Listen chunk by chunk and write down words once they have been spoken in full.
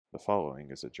The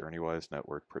following is a JourneyWise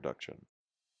Network production.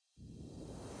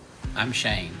 I'm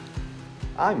Shane.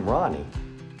 I'm Ronnie.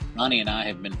 Ronnie and I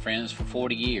have been friends for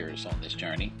 40 years on this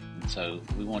journey, and so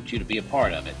we want you to be a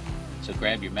part of it. So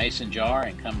grab your mason jar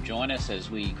and come join us as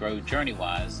we grow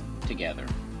JourneyWise together.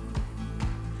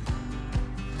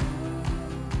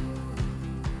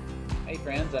 Hey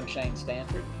friends, I'm Shane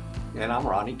Stanford. And I'm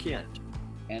Ronnie Kent.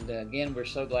 And again, we're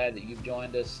so glad that you've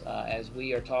joined us as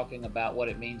we are talking about what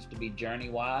it means to be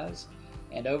JourneyWise.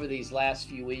 And over these last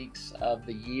few weeks of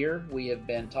the year, we have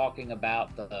been talking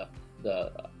about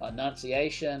the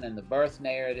Annunciation and the birth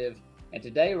narrative. And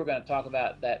today we're going to talk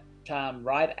about that time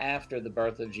right after the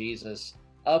birth of Jesus,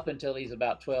 up until he's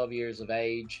about 12 years of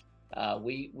age.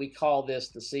 We call this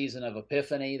the season of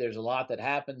Epiphany. There's a lot that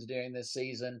happens during this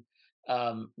season.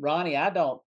 Ronnie,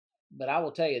 but I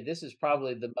will tell you, this is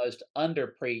probably the most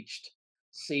underpreached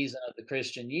season of the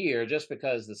Christian year, just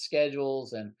because the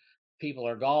schedules and people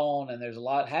are gone and there's a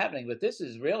lot happening. But this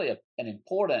is really an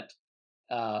important,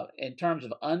 in terms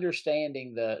of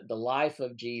understanding the life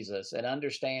of Jesus and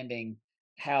understanding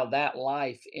how that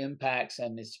life impacts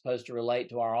and is supposed to relate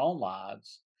to our own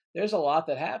lives. There's a lot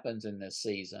that happens in this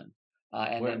season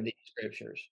and Well, in these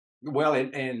scriptures.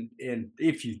 and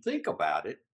if you think about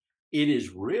it, it is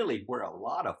really where a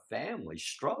lot of families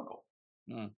struggle.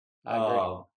 Mm, I agree. Uh,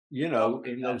 Talk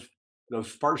in about. those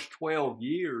first 12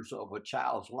 years of a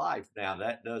child's life. Now,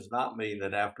 that does not mean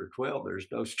that after 12 there's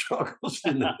no struggles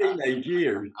in the teenage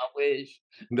years. I wish.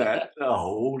 That's a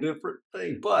whole different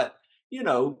thing. But, you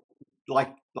know,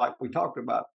 like we talked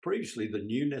about previously, the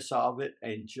newness of it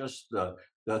and just the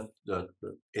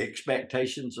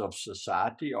expectations of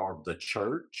society or the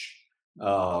church.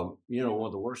 One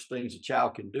of the worst things a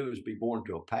child can do is be born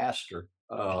to a pastor,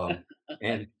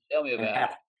 and Tell me and about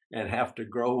have and have to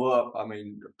grow up. I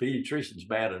mean, pediatrician's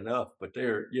bad enough, but they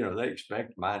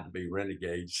expect mine to be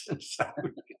renegades. So,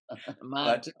 it.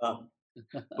 Mine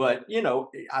but too.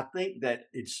 I think that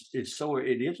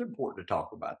it is important to talk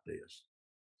about this.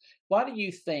 Why do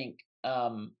you think,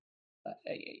 and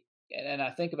I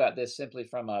think about this simply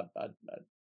from a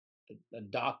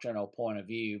doctrinal point of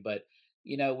view, but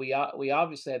we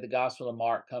obviously had the Gospel of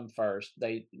Mark come first.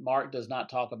 Mark does not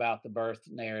talk about the birth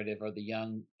narrative or the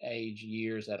young age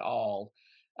years at all.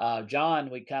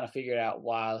 John, we kind of figured out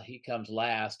why he comes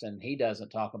last, and he doesn't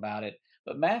talk about it.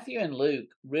 But Matthew and Luke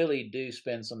really do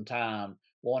spend some time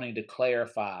wanting to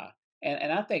clarify.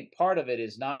 And I think part of it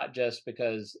is not just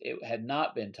because it had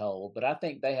not been told, but I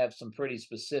think they have some pretty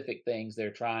specific things they're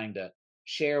trying to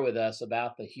share with us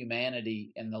about the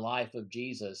humanity and the life of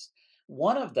Jesus.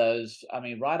 One of those, I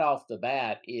mean, right off the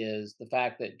bat, is the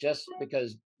fact that just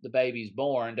because the baby's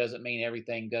born doesn't mean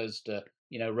everything goes to,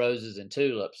 roses and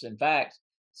tulips. In fact,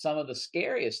 some of the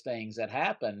scariest things that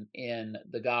happen in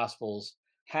the Gospels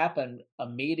happen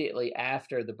immediately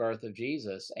after the birth of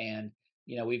Jesus. And,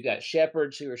 we've got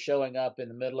shepherds who are showing up in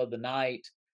the middle of the night,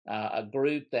 a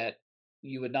group that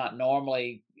you would not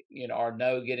normally, or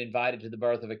know get invited to the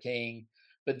birth of a king.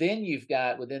 But then you've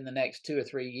got, within the next 2 or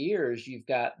 3 years, you've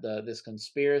got this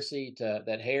conspiracy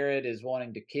that Herod is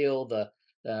wanting to kill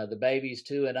the babies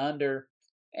 2 and under,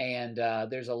 and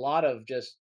there's a lot of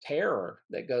just terror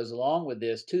that goes along with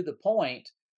this, to the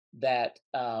point that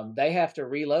they have to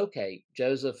relocate.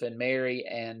 Joseph and Mary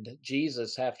and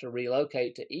Jesus have to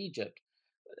relocate to Egypt.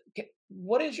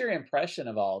 What is your impression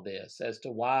of all this, as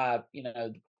to why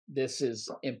this is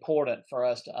important for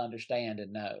us to understand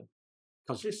and know?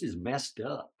 Because this is messed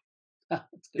up. That's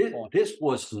a good point. This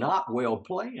was not well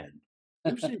planned.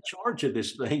 Who's in charge of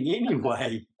this thing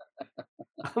anyway?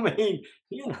 I mean,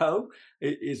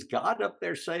 is God up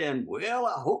there saying, "Well,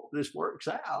 I hope this works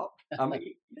out"? I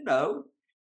mean,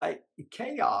 I,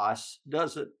 chaos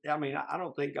doesn't. I mean, I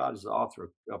don't think God is the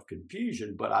author of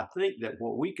confusion, but I think that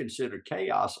what we consider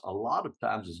chaos a lot of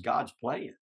times is God's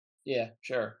plan. Yeah,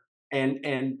 sure. And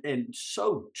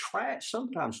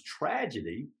sometimes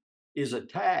tragedy is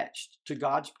attached to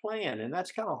God's plan, and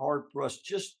that's kind of hard for us.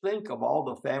 Just think of all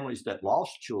the families that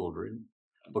lost children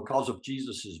because of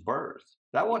Jesus's birth.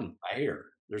 That Yeah, wasn't fair.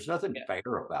 There's nothing yeah.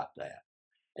 fair about that.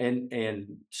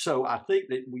 And so I think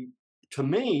that to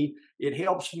me, it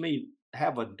helps me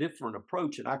have a different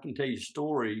approach. And I can tell you a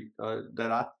story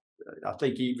that I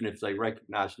think even if they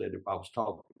recognized that if I was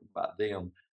talking about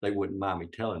them, they wouldn't mind me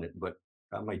telling it. But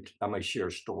I may share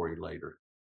a story later.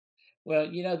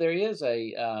 Well, there's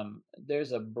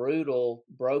a brutal,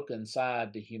 broken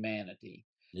side to humanity,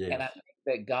 and I Yes. think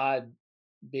that God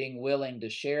being willing to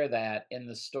share that in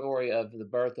the story of the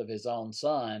birth of His own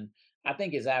Son I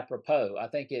think is apropos.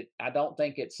 I don't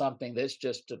think it's something that's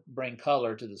just to bring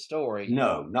color to the story.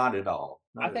 No, not at all.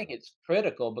 I Not at think all. it's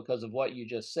critical because of what you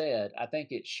just said. I think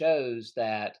it shows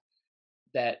that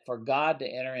for God to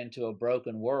enter into a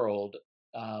broken world,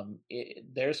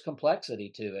 there's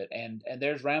complexity to it, and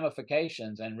there's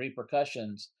ramifications and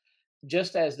repercussions,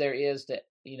 just as there is to,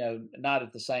 not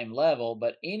at the same level,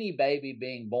 but any baby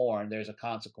being born, there's a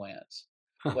consequence.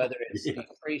 Whether it's Yeah.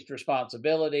 increased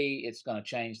responsibility, it's going to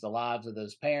change the lives of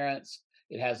those parents.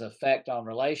 It has effect on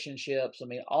relationships. I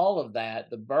mean, all of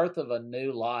that. The birth of a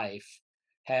new life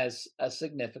has a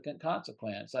significant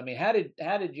consequence. I mean, how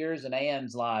did yours and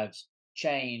Ann's lives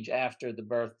change after the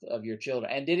birth of your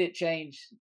children? And did it change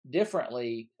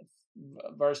differently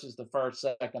versus the first,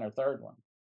 second, or third one?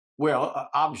 Well,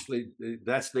 obviously,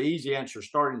 that's the easy answer.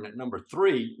 Starting at number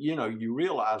three, you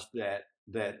realize that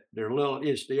they're little.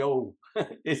 It's the old,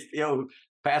 it's the old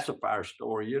pacifier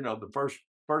story. The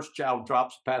first child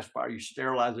drops the pacifier, you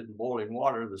sterilize it in boiling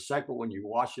water. The second one, you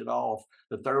wash it off.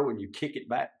 The third one, you kick it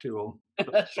back to them.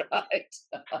 That's right.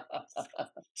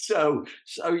 So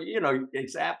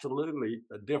it's absolutely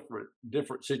a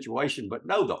different situation. But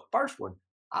no, the first one,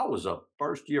 I was a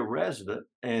first year resident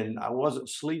and I wasn't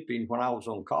sleeping when I was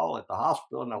on call at the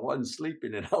hospital, and I wasn't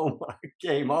sleeping at home when I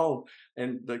came home.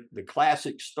 And the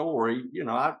classic story,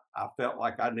 I felt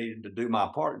like I needed to do my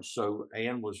part. And so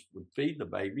Ann would feed the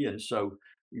baby. And so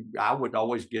I would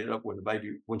always get up when the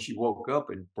baby, when she woke up,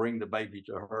 and bring the baby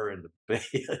to her in the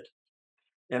bed.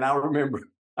 And I remember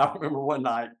one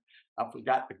night I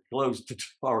forgot to close the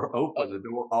door or Oh, open the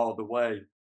door all the way.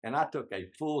 And I took a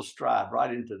full stride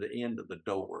right into the end of the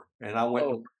door. And I went to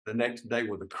oh, work the next day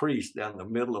with a crease down the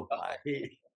middle of my oh, head.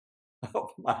 Of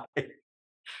my head.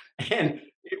 And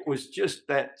it was just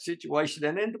that situation.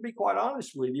 And then, to be quite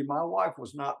honest with you, my wife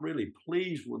was not really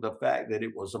pleased with the fact that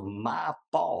it was my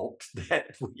fault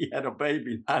that we had a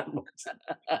baby 9 months.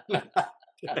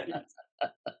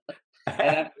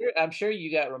 and I'm sure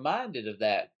you got reminded of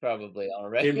that probably on a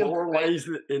in regular more basis.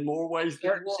 ways than in more ways than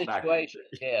Certain one, I can situations,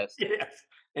 say. yes. Yes.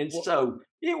 And Well, so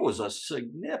it was a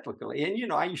significantly,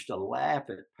 and I used to laugh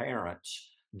at parents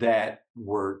that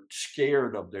were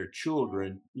scared of their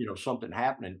children, something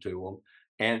happening to them.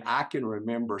 And I can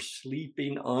remember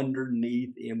sleeping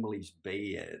underneath Emily's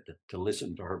bed to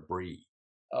listen to her breathe.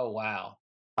 oh, wow.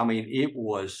 I mean, it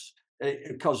was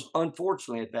because,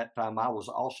 unfortunately, at that time I was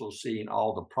also seeing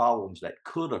all the problems that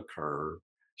could occur, uh,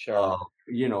 Sure.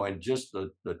 and just the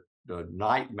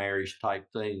nightmarish type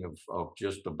thing of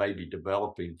just the baby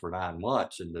developing for 9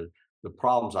 months, and the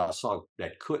problems I saw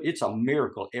that could. It's a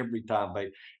miracle every time,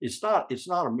 baby. It's not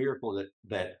a miracle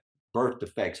that birth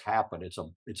defects happen.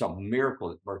 It's a miracle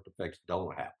that birth defects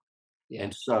don't happen. Yeah.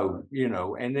 And so,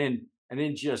 and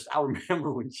then just I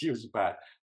remember when she was about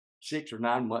 6 or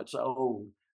 9 months old,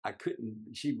 I couldn't.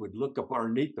 She would look up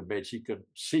underneath the bed. She could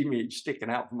see me sticking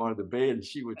out from under the bed, and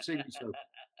she would see me. So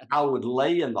I would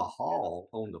lay in the hall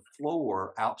on the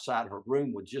floor outside her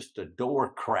room with just the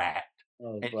door cracked.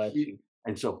 Oh, And bless she you.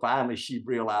 and so finally she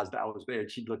realized I was there,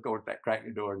 and she'd look over at that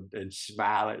cracked door and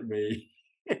smile at me.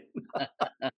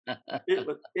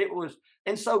 It was,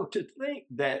 and so to think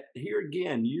that here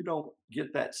again, you don't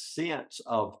get that sense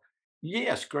of,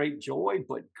 yes, great joy,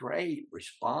 but great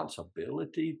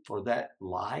responsibility for that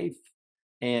life.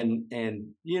 And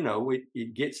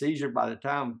it gets easier by the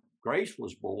time Grace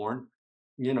was born.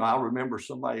 I remember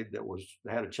somebody that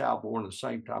had a child born at the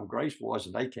same time Grace was,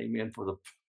 and they came in for the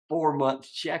 4 month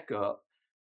checkup,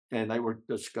 and they were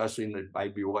discussing that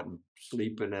baby wasn't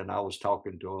sleeping, and I was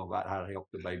talking to them about how to help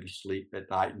the baby sleep at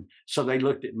night. And so they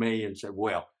looked at me and said,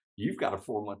 "Well, you've got a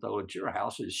 4 month old at your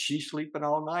house. Is she sleeping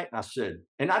all night?" And I said,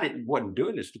 and I didn't wasn't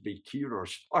doing this to be cute or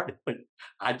smart, but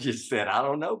I just said, "I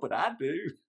don't know, but I do."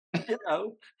 You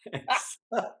know? And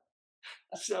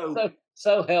so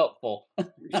So helpful.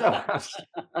 so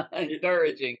it,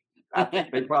 Encouraging. I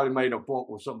think they probably made a point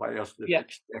with somebody else that Yeah.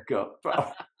 they check up.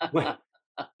 But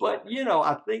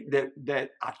I think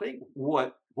I think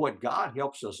what God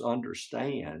helps us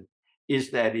understand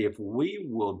is that if we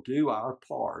will do our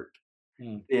part,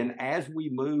 Mm, then as we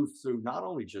move through not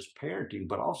only just parenting,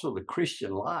 but also the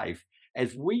Christian life,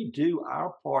 as we do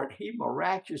our part, He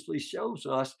miraculously shows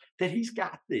us that He's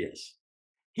got this.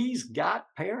 He's got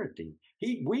parenting.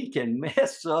 We can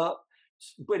mess up,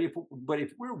 but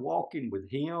if we're walking with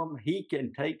him, he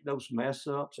can take those mess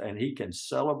ups and he can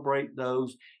celebrate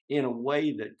those in a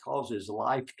way that causes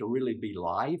life to really be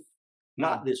life, mm.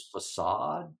 not this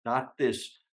facade, not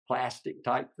this plastic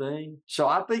type thing. So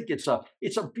I think it's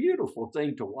a beautiful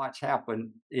thing to watch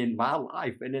happen in my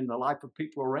life and in the life of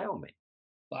people around me.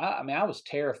 Well, I mean, I was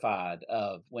terrified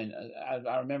of when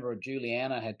I remember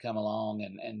Juliana had come along,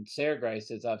 and Sarah Grace,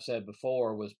 as I've said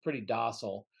before, was pretty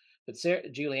docile. But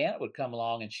Juliana would come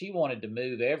along, and she wanted to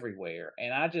move everywhere,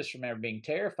 and I just remember being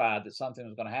terrified that something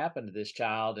was going to happen to this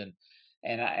child,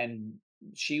 and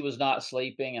she was not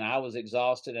sleeping, and I was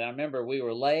exhausted. And I remember we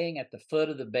were laying at the foot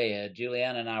of the bed.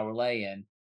 Juliana and I were laying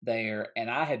there, and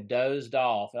I had dozed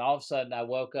off, and all of a sudden I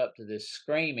woke up to this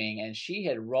screaming, and she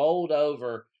had rolled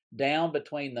over down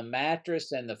between the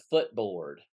mattress and the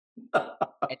footboard.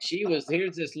 And she was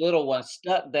here's this little one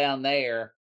stuck down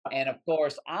there. And of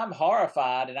course, I'm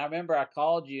horrified. And I remember I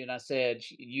called you and I said,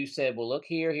 you said, well, look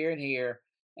here, here, and here.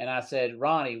 And I said,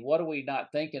 Ronnie, what are we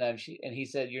not thinking of? And he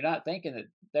said, you're not thinking that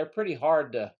they're pretty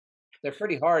hard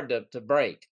to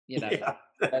break, you know.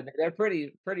 Yeah. They're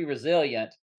pretty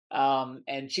resilient.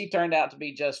 And she turned out to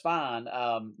be just fine.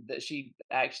 That she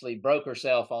actually broke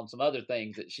herself on some other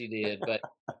things that she did, but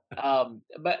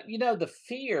you know, the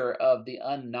fear of the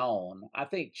unknown, I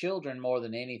think children more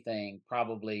than anything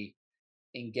probably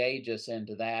engage us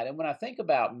into that. And when I think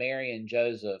about Mary and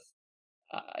Joseph,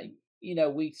 you know,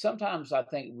 we sometimes I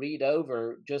think read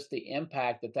over just the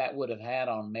impact that that would have had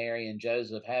on Mary and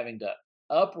Joseph having to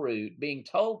uproot, being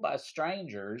told by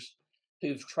strangers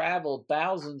who've traveled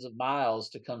thousands of miles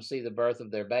to come see the birth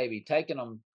of their baby, taking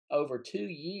them over 2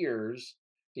 years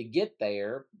to get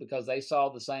there because they saw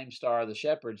the same star the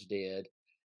shepherds did.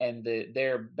 And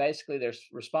their basically their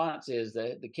response is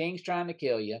that the king's trying to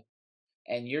kill you,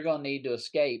 and you're going to need to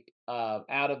escape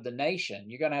out of the nation.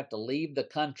 You're going to have to leave the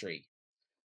country.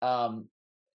 Um,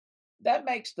 that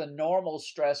makes the normal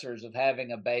stressors of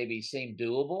having a baby seem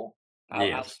doable. I would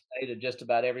Yes. say to just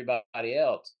about everybody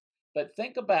else. But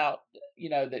think about, you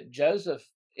know, that Joseph.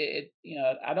 You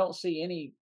know, I don't see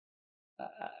any.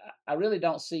 I really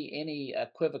don't see any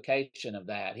equivocation of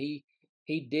that. He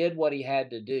did what he had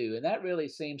to do, and that really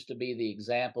seems to be the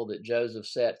example that Joseph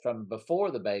set from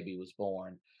before the baby was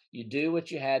born. You do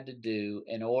what you had to do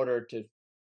in order to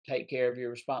take care of your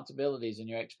responsibilities and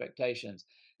your expectations.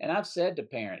 And I've said to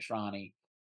parents, Ronnie,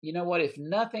 you know what? If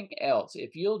nothing else,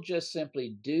 if you'll just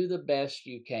simply do the best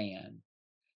you can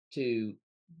to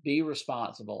be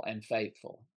responsible and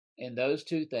faithful in those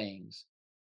two things,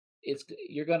 it's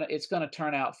gonna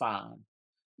turn out fine,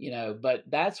 you know. But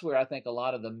that's where I think a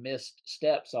lot of the missed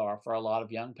steps are for a lot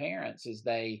of young parents is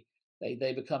they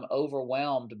become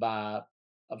overwhelmed by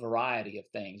a variety of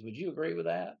things. Would you agree with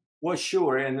that? Well,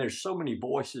 sure. And there's so many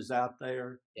voices out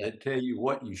there Yeah. that tell you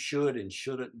what you should and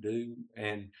shouldn't do.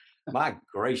 And my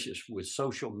gracious, with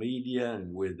social media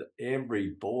and with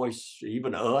every voice,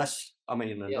 even us, I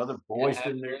mean, Yes. another Yeah, voice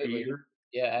in their absolutely. ear,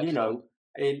 Yeah, you absolutely. know,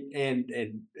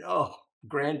 and oh,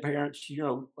 grandparents,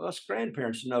 us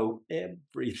grandparents know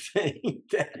everything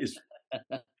that is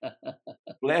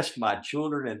bless my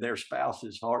children and their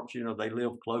spouses' hearts. They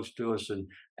live close to us, and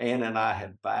Ann and I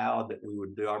had vowed that we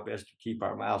would do our best to keep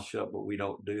our mouths shut, but we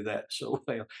don't do that so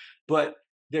well. But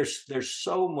there's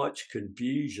so much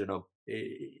confusion of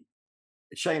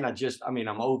Shane. I mean,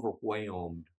 I'm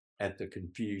overwhelmed at the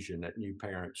confusion that new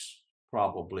parents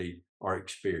probably are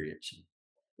experiencing.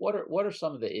 What are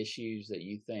some of the issues that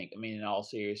you think, I mean, in all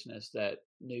seriousness, that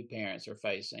new parents are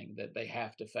facing that they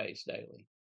have to face daily?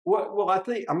 Well,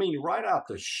 I mean, right out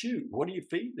the chute, what do you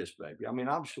feed this baby? I mean,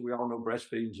 obviously, we all know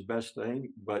breastfeeding is the best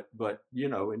thing, but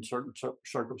in certain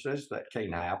circumstances, that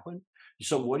can't happen.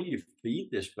 So, what do you feed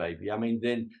this baby? I mean,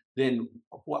 then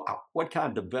what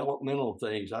kind of developmental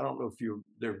things? I don't know if you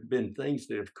there have been things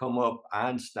that have come up.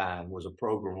 Einstein was a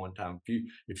program one time.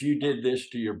 If you did this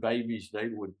to your babies, they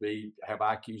would have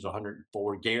IQs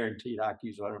 104, guaranteed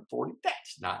IQs 140.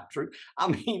 That's not true. I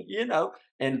mean,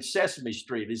 and Sesame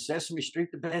Street. Is Sesame Street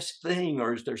the best thing,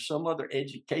 or is there some other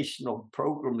educational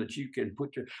program that you can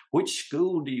which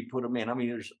school do you put them in? I mean,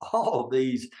 there's all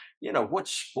these, what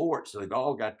sports? They've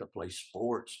all got to play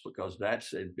sports because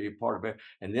it'd be a part of it.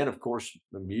 And then, of course,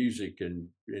 the music and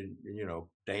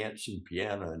dance and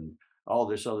piano and all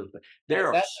this other thing. If There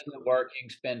are that doesn't work, you can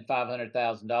spend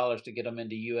 $500,000 to get them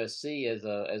into USC as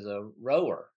a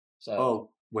rower. So,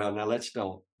 oh, well, now let's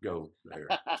don't go there.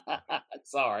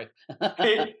 sorry.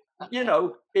 It,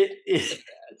 it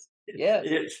Yes.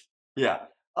 It's yeah.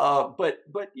 But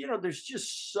there's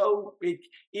just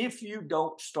if you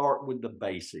don't start with the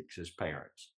basics as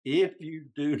parents, if you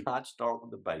do not start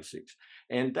with the basics,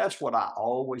 and that's what I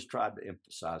always tried to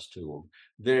emphasize to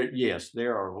them. Yes,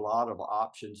 there are a lot of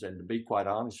options, and to be quite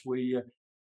honest with you,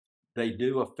 they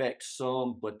do affect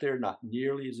some, but they're not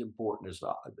nearly as important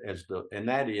and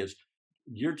that is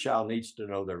your child needs to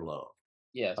know they're loved.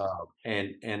 Yes.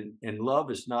 And love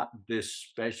is not this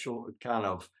special kind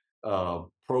of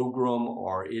program,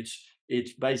 or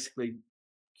it's basically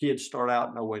kids start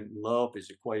out knowing love is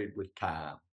equated with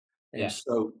time. And Yeah.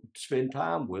 so spend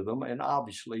time with them and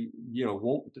obviously,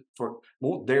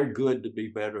 want their good to be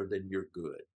better than your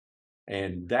good.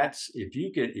 And that's if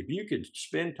you could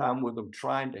spend time with them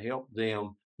trying to help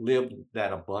them live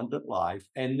that abundant life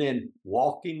and then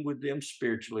walking with them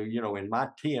spiritually. In my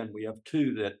 10, we have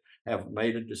two that have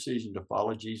made a decision to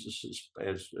follow Jesus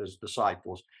as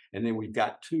disciples. And then we've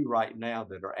got two right now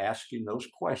that are asking those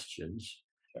questions,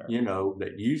 Sure.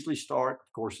 that usually start,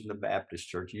 of course, in the Baptist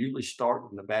church, usually start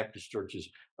in the Baptist churches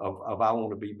of I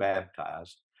want to be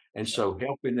baptized. And Sure. so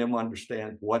helping them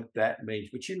understand what that means.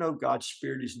 But God's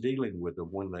spirit is dealing with them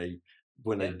when they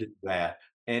Yeah. do that.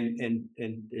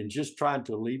 And just trying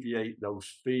to alleviate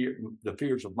the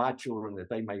fears of my children that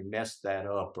they may mess that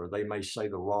up or they may say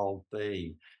the wrong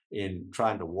thing in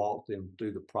trying to walk them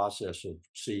through the process of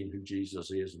seeing who Jesus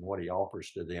is and what he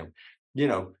offers to them.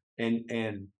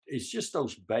 And it's just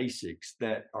those basics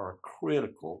that are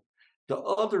critical. The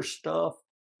other stuff,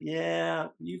 yeah,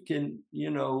 you can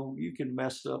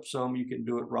mess up some, you can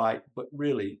do it right, but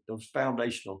really those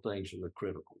foundational things are the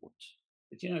critical ones.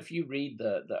 But if you read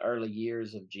the early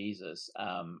years of Jesus,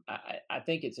 I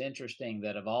think it's interesting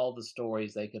that of all the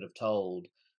stories they could have told,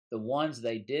 the ones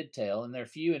they did tell, and they're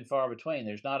few and far between.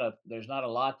 There's not a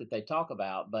lot that they talk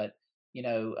about, but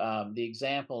the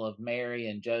example of Mary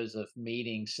and Joseph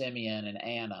meeting Simeon and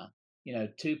Anna,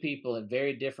 two people at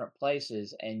very different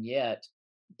places, and yet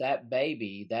that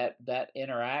baby, that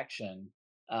interaction,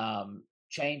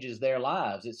 changes their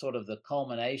lives. It's sort of the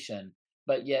culmination,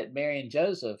 but yet Mary and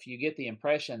Joseph, you get the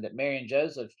impression that Mary and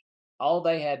Joseph, all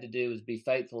they had to do was be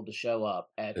faithful to show up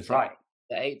at That's the right.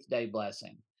 the eighth day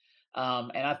blessing.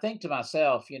 And I think to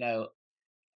myself,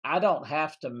 I don't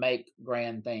have to make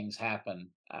grand things happen.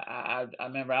 I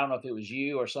remember, I don't know if it was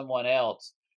you or someone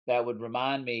else that would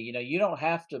remind me, you don't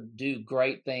have to do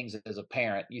great things as a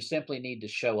parent. You simply need to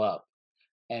show up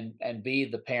and be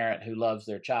the parent who loves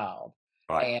their child.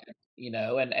 Right. And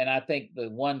and I think the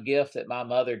one gift that my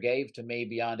mother gave to me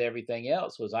beyond everything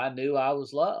else was I knew I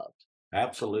was loved.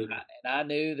 Absolutely. And I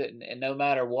knew that, and no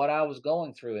matter what I was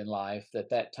going through in life,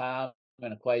 that time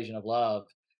and equation of love,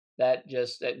 that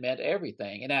meant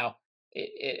everything. And now,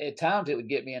 at times it would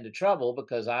get me into trouble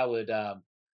because I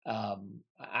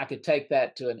could take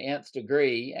that to an nth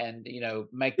degree and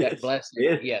make that Yes. blessing.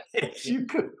 Yes, Yes, yes, yes, you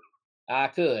could. I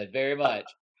could very much.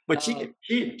 But Um,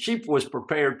 she was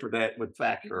prepared for that with she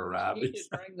Factor she arriving.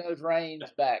 could bring those reins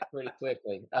back pretty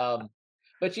quickly.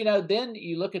 But then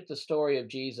you look at the story of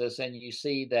Jesus and you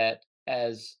see that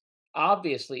as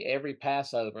obviously every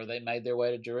Passover they made their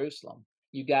way to Jerusalem.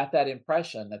 You got that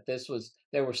impression that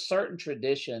there were certain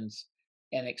traditions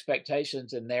and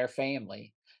expectations in their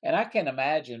family. And I can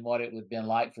imagine what it would have been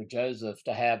like for Joseph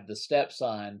to have the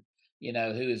stepson,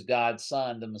 who is God's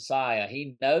son, the Messiah.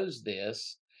 He knows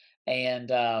this, and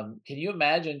can you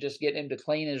imagine just getting him to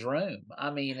clean his room?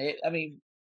 I mean,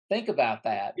 think about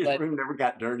that. His But room never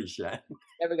got dirty, Shane.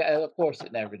 never got. Of course,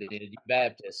 it never did. You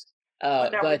Baptist.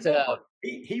 But now But remember,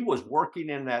 he was working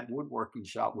in that woodworking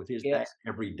shop with his dad yes,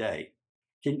 every day.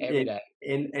 Can every day.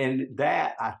 and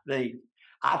that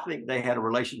I think they had a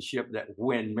relationship that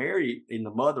when Mary, in the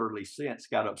motherly sense,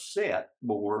 got upset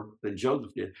more than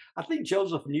Joseph did, I think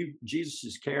Joseph knew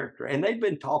Jesus's character, and they've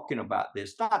been talking about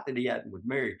this. Not that he hadn't with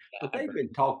Mary, Yeah, but I they've agree.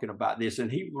 been talking about this.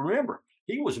 And he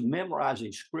was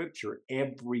memorizing scripture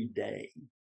every day.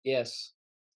 Yes,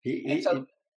 and so He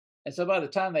and so by the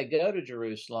time they go to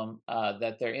Jerusalem,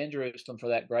 that they're in Jerusalem for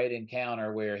that great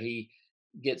encounter where he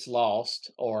gets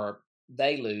lost or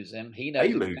they lose him. He they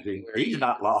knows lose exactly him. where He's he is.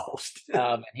 not lost.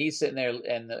 And he's sitting there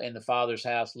in the father's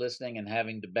house listening and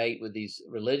having debate with these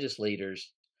religious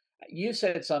leaders. You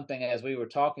said something as we were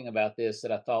talking about this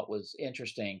that I thought was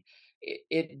interesting.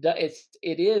 It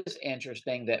is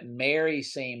interesting that Mary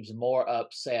seems more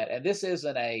upset, and this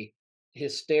isn't a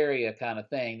hysteria kind of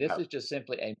thing. This is just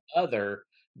simply a mother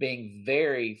being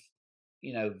very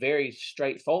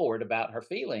straightforward about her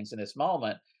feelings in this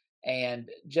moment. And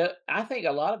I think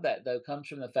a lot of that, though, comes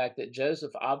from the fact that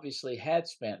Joseph obviously had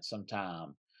spent some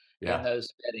time in Yeah.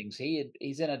 those settings.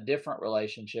 He's in a different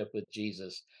relationship with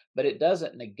Jesus, but it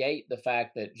doesn't negate the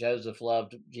fact that Joseph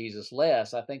loved Jesus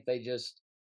less. I think they just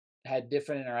had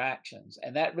different interactions,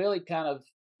 and that really kind of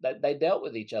that they dealt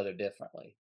with each other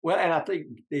differently. Well, and I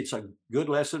think it's a good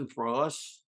lesson for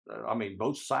us. I mean,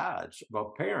 both sides,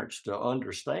 both parents, to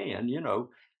understand.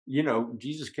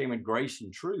 Jesus came in grace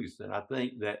and truth, and I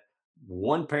think that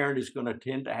one parent is going to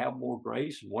tend to have more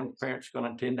grace, and one parent's going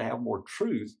to tend to have more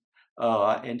truth.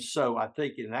 And so, I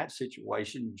think in that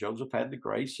situation, Joseph had the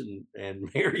grace, and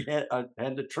Mary had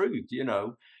the truth.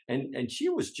 And she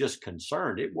was just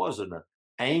concerned. It wasn't an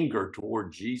anger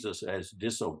toward Jesus as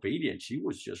disobedient. She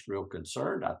was just real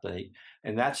concerned, I think.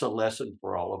 And that's a lesson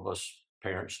for all of us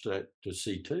parents to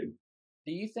see too.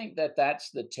 Do you think that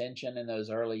that's the tension in those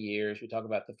early years? We talk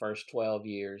about the first 12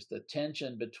 years, the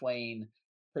tension between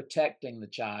protecting the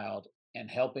child and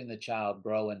helping the child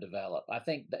grow and develop. I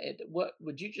think that what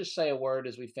would you just say a word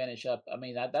as we finish up? I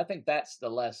mean, I think that's the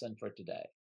lesson for today.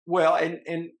 Well,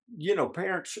 and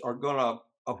parents are gonna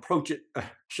approach it.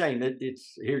 Shane,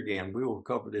 it's here again. We will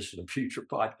cover this in a future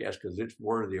podcast because it's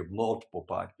worthy of multiple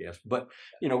podcasts. But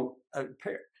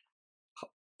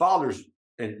fathers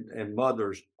and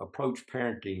mothers approach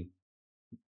parenting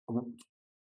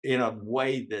in a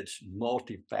way that's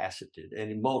multifaceted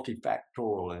and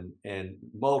multifactorial and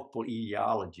multiple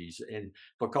etiologies, and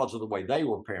because of the way they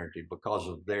were parented, because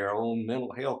of their own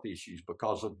mental health issues,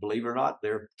 because of, believe it or not,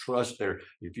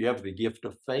 if you have the gift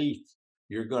of faith,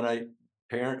 you're going to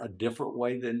parent a different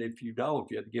way than if you don't.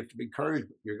 If you have the gift of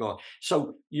encouragement,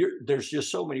 there's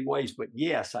just so many ways. But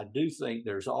yes, I do think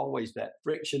there's always that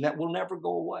friction that will never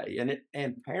go away,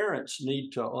 and parents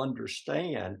need to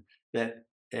understand that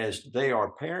as they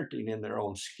are parenting in their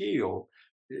own skill,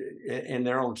 in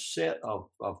their own set of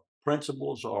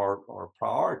principles or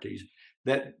priorities,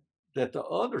 that the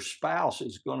other spouse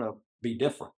is going to be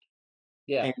different.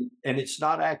 Yeah. And it's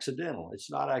not accidental. It's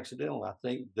not accidental. I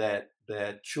think that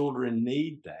children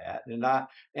need that, and I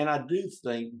do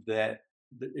think that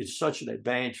it's such an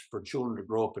advantage for children to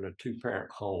grow up in a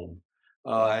two-parent home.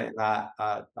 And I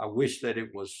wish that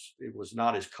it was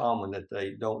not as common that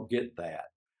they don't get that.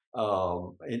 I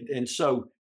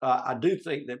do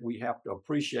think that we have to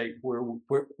appreciate where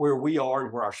we are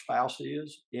and where our spouse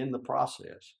is in the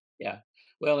process. Yeah.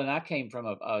 Well, and I came from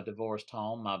a divorced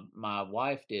home. My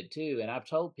wife did too, and I've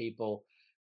told people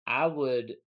I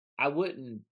would I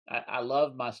wouldn't I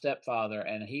loved my stepfather,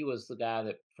 and he was the guy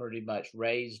that pretty much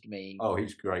raised me Oh,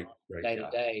 he's great, great day to guy.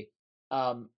 day.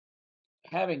 Um,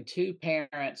 Having two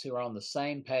parents who are on the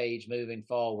same page moving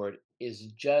forward is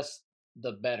just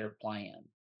the better plan.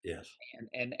 Yes,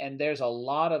 And there's a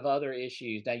lot of other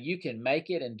issues. Now you can make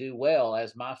it and do well,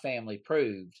 as my family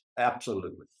proved,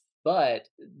 absolutely. but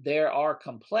there are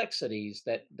complexities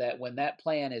that when that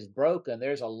plan is broken,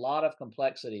 there's a lot of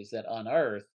complexities that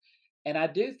unearth. And I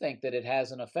do think that it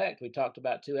has an effect. We talked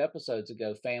about 2 episodes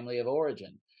ago, family of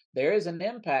origin. There is an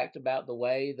impact about the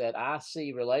way that I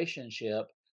see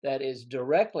relationship that is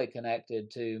directly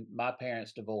connected to my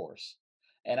parents' divorce.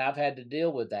 And I've had to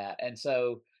deal with that. And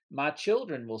so my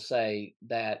children will say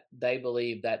that they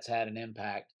believe that's had an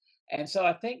impact. And so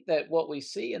I think that what we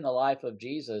see in the life of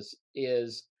Jesus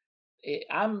is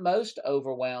I'm most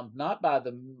overwhelmed not by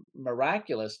the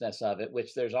miraculousness of it,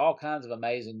 which there's all kinds of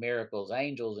amazing miracles,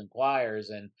 angels and choirs,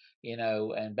 and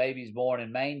and babies born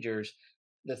in mangers.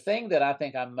 The thing that I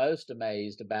think I'm most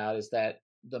amazed about is that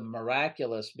the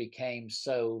miraculous became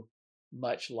so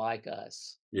much like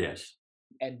us Yes,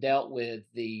 and dealt with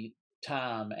the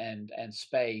time and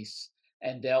space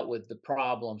and dealt with the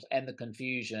problems and the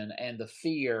confusion and the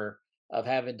fear of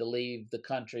having to leave the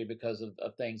country because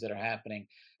of things that are happening.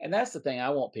 And that's the thing I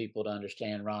want people to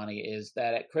understand, Ronnie, is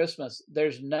that at Christmas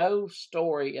there's no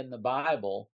story in the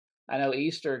Bible. I know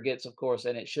Easter gets, of course,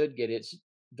 and it should get its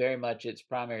very much its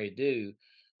primary due,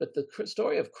 but the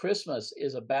story of Christmas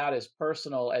is about as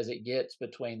personal as it gets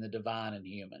between the divine and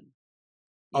human.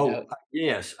 you know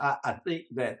yes. I think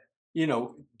that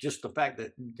just the fact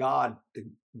that the God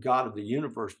of the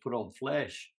universe, put on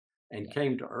flesh and yeah,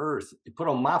 came to earth, he put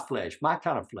on my flesh, my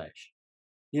kind of flesh.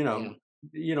 You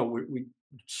yeah, know,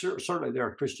 certainly there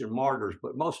are Christian martyrs,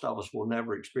 but most of us will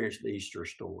never experience the Easter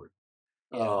story,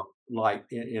 yeah, like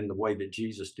in the way that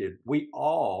Jesus did. We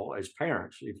all, as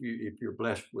parents, if you're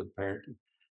blessed with parenting,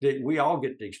 that we all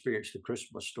get to experience the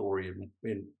Christmas story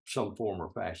in some form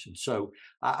or fashion. So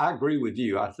I agree with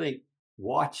you. I think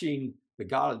watching the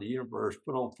God of the universe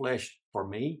put on flesh for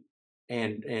me,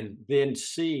 and then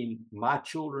seeing my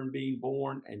children being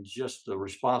born, and just the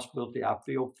responsibility I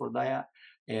feel for that,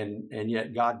 and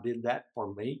yet God did that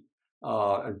for me,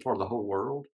 and for the whole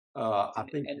world. I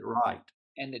think and you're right.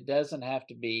 and it doesn't have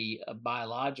to be a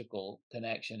biological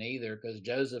connection either, because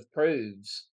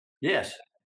Yes,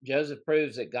 Joseph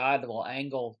proves that God will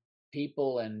angle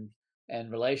people and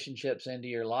relationships into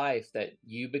your life that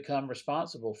you become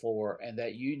responsible for, and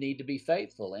that you need to be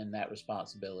faithful in that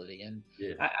responsibility. And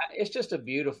yeah, it's just a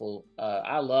beautiful.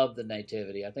 I love the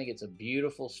Nativity. I think it's a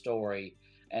beautiful story,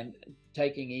 and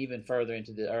taking even further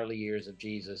into the early years of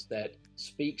Jesus, that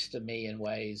speaks to me in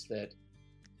ways that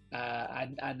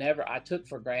I took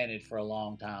for granted for a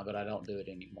long time, but I don't do it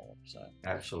anymore. So,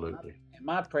 absolutely. and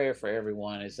my prayer for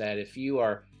everyone is that if you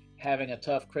are having a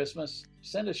tough Christmas,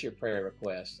 send us your prayer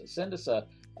requests. Send us and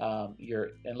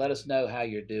let us know how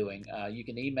you're doing. You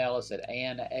can email us at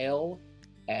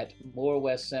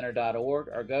annl@moorwestcenter.org,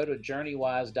 or go to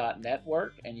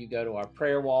journeywise.network and you go to our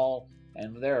prayer wall,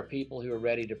 and there are people who are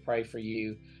ready to pray for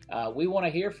you. We want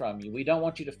to hear from you. We don't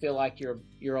want you to feel like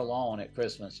you're alone at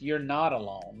Christmas. You're not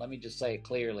alone. Let me just say it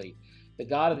clearly. The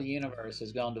God of the universe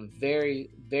has gone to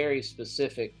very, very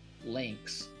specific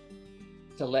lengths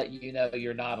to let you know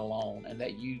you're not alone, and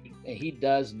that he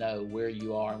does know where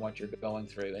you are and what you're going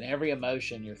through, and every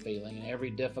emotion you're feeling, and every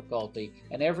difficulty,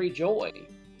 and every joy.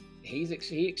 He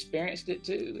experienced it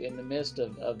too in the midst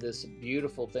of this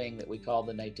beautiful thing that we call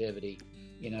the Nativity,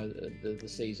 the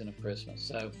season of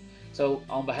Christmas. So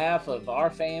on behalf of our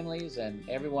families and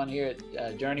everyone here at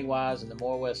JourneyWise and the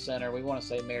Moore West Center, we want to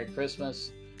say Merry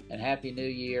Christmas and Happy New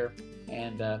Year,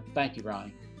 and thank you,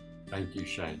 Ronnie. Thank you,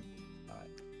 Shane. All right.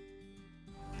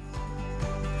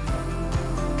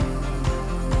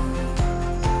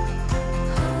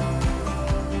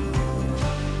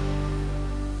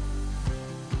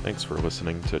 Thanks for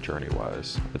listening to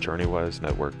JourneyWise, a JourneyWise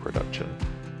Network production.